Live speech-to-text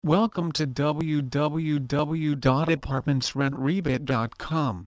Welcome to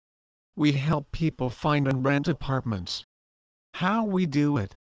www.apartmentsrentrebate.com. We help people find and rent apartments. How we do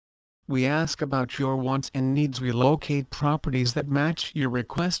it? We ask about your wants and needs. We locate properties that match your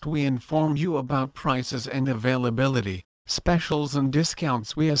request. We inform you about prices and availability, specials and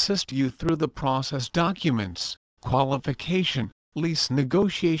discounts. We assist you through the process: documents, qualification, lease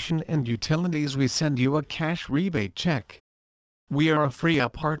negotiation and utilities. We send you a cash rebate check. We are a free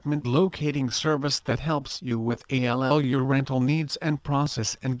apartment locating service that helps you with your rental needs and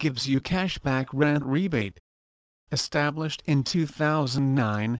process and gives you cashback rent rebate. Established in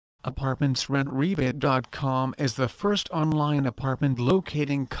 2009, ApartmentsRentRebate.com is the first online apartment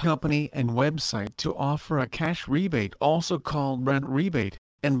locating company and website to offer a cash rebate, also called rent rebate,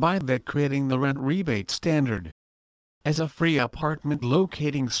 and by that creating the rent rebate standard. As a free apartment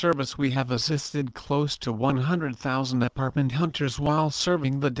locating service, we have assisted close to 100,000 apartment hunters while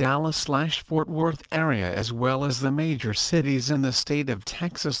serving the Dallas/Fort Worth area as well as the major cities in the state of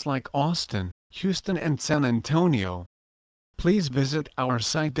Texas like Austin, Houston and San Antonio. Please visit our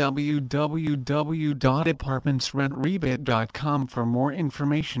site www.apartmentsrentrebate.com for more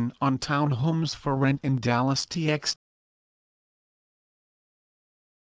information on townhomes for rent in Dallas, TX.